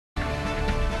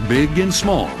Big and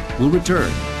small will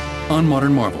return on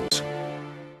Modern Marvels.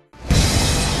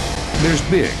 There's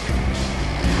big,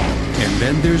 and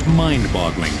then there's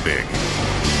mind-boggling big.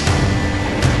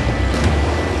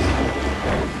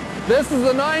 This is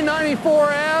a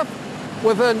 994F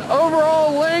with an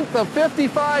overall length of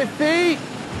 55 feet.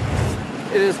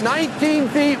 It is 19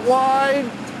 feet wide,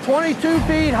 22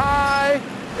 feet high.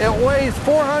 It weighs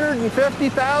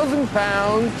 450,000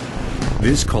 pounds.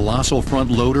 This colossal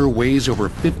front loader weighs over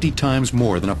 50 times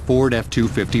more than a Ford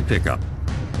F-250 pickup.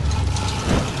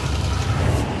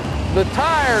 The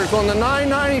tires on the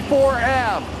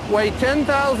 994F weigh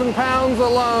 10,000 pounds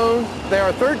alone. They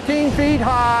are 13 feet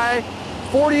high,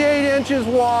 48 inches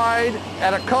wide,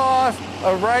 at a cost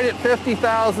of right at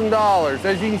 $50,000.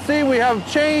 As you can see, we have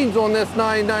chains on this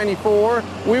 994.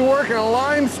 We work in a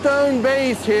limestone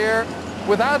base here.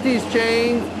 Without these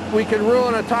chains, we could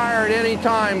ruin a tire at any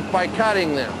time by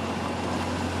cutting them.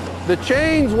 The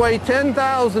chains weigh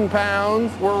 10,000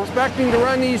 pounds. We're expecting to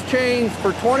run these chains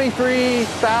for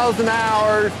 23,000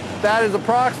 hours. That is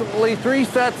approximately 3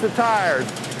 sets of tires.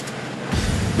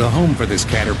 The home for this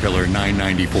Caterpillar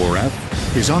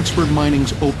 994F is Oxford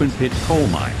Mining's open pit coal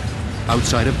mine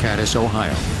outside of Cadiz,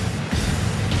 Ohio.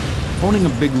 Owning a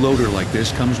big loader like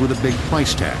this comes with a big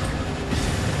price tag,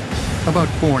 about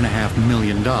 $4.5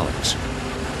 million.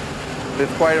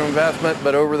 It's quite an investment,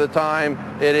 but over the time,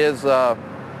 it is a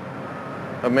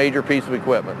major piece of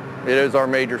equipment. It is our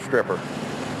major stripper.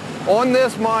 On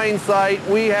this mine site,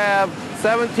 we have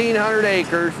 1,700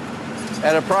 acres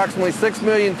at approximately 6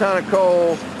 million ton of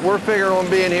coal. We're figuring on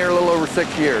being here a little over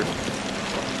 6 years.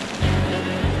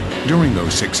 During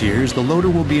those 6 years, the loader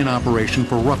will be in operation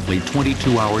for roughly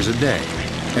 22 hours a day,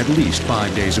 at least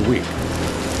 5 days a week.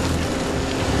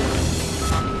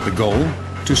 The goal?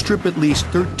 To strip at least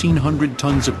 1,300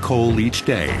 tons of coal each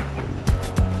day.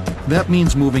 That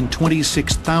means moving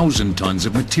 26,000 tons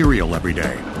of material every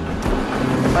day.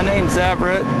 My name's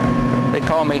Everett. They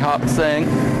call me Hop Sing.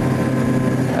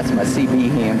 That's my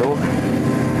CB handle.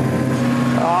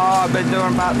 Oh, I've been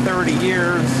doing about 30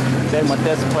 years. Been with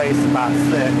this place about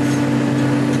 6.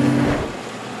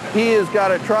 He has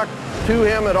got a truck to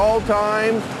him at all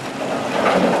times,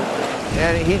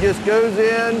 and he just goes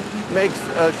in, makes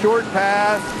a short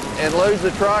pass, and loads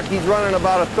the truck. He's running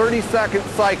about a 30-second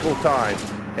cycle time,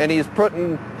 and he's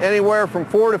putting anywhere from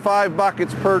 4 to 5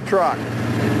 buckets per truck.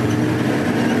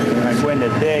 When I go in to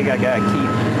dig, I gotta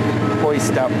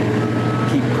hoist up,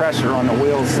 keep pressure on the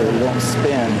wheels so they don't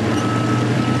spin.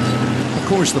 Of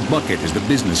course, the bucket is the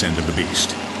business end of the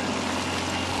beast.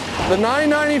 The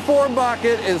 994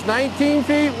 bucket is 19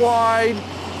 feet wide,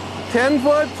 10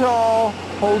 foot tall,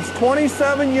 holds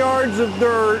 27 yards of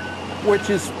dirt, which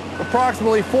is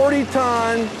approximately 40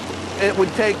 ton. It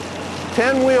would take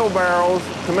 10 wheelbarrows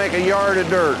to make a yard of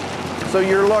dirt. So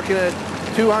you're looking at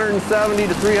 270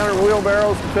 to 300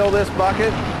 wheelbarrows to fill this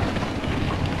bucket.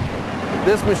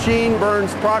 This machine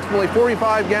burns approximately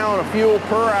 45 gallons of fuel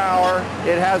per hour.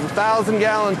 It has a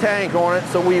 1,000-gallon tank on it,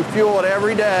 so we fuel it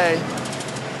every day.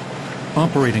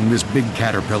 Operating this big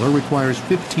Caterpillar requires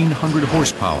 1,500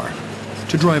 horsepower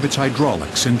to drive its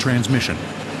hydraulics and transmission.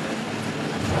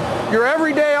 Your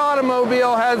everyday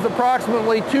automobile has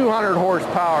approximately 200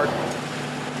 horsepower.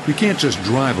 You can't just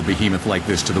drive a behemoth like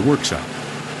this to the worksite.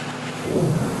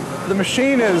 The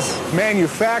machine is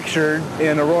manufactured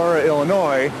in Aurora,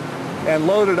 Illinois, and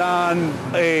loaded on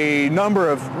a number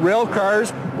of rail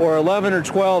cars or 11 or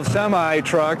 12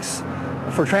 semi-trucks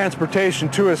for transportation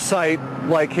to a site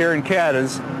like here in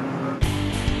Cadiz.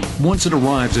 Once it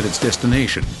arrives at its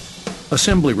destination,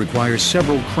 assembly requires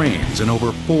several cranes and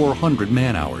over 400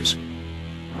 man-hours.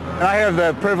 I have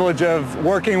the privilege of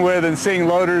working with and seeing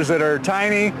loaders that are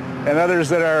tiny and others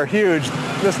that are huge.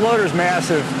 This loader's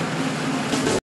massive.